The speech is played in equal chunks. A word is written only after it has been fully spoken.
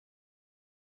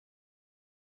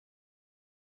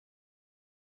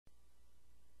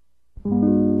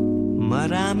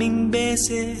Maraming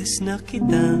beses na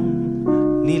kitang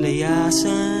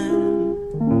nilayasan,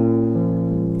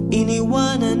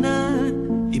 iniwanan at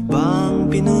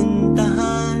ibang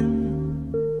pinuntahan.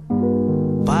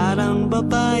 Parang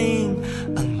babaeng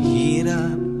ang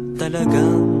hirap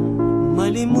talagang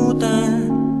malimutan.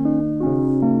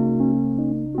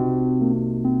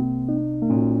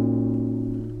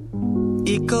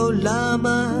 Ikaw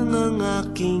lamang ang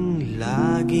aking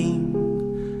laging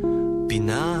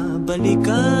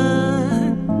pinabalikan.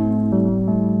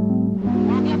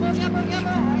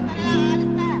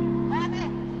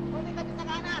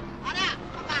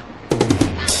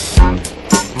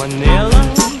 Manila,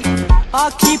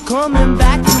 I keep coming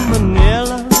back to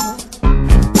Manila.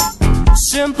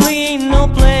 Simply ain't no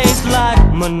place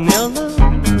like Manila.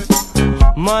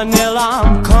 Manila,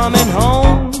 I'm coming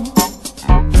home.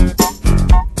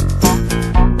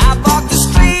 I've walked the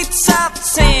streets of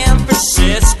San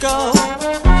Francisco.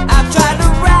 I've tried the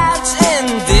rides in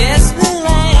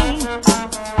Disneyland.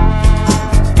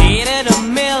 Dated a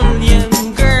million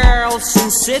girls in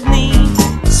Sydney.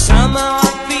 Somehow I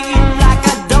feel like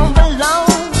I don't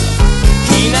belong.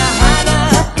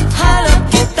 Hinahanap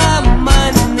kita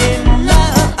Manila.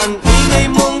 Ang ingay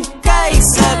mong kay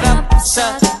sarap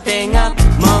sa tenga.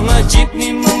 Mga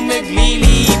jeepney mong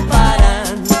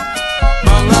nagliliparan,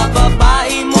 mga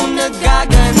babae mong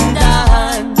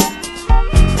nagagandahan.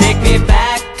 Take me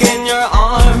back in your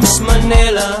arms,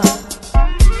 Manila,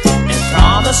 and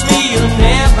promise me you'll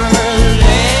never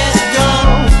let go.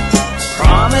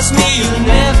 Promise me you'll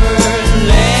never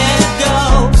let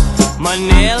go.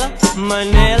 Manila,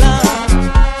 Manila,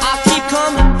 I keep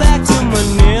coming back to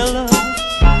Manila.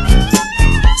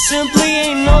 Simply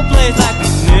ain't no place like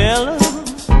Manila.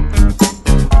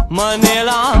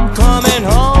 Manila, I'm coming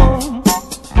home.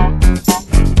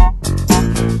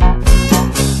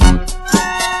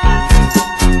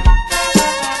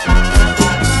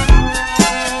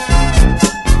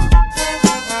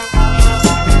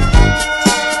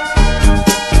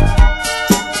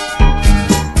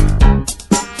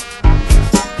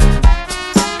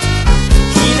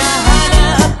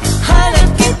 Hinahanap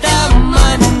kita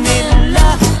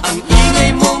Manila. Ang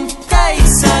ingay mong kay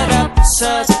sarap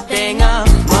sa tenga.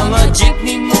 Mga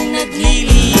jeepney mong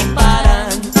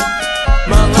nagliliparan,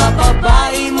 mga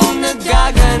babae mong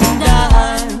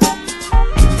nagagandahan.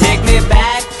 Take me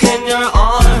back in your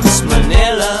arms,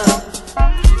 Manila,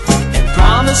 and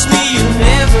promise me you'll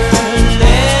never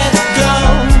let go.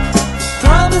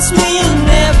 Promise me you'll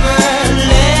never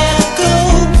let go.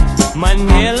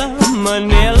 Manila,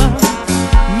 Manila,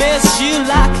 miss you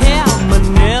like hell,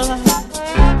 Manila.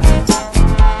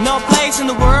 No place in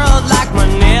the world like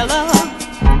Manila.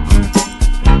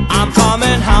 I'm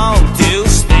coming home to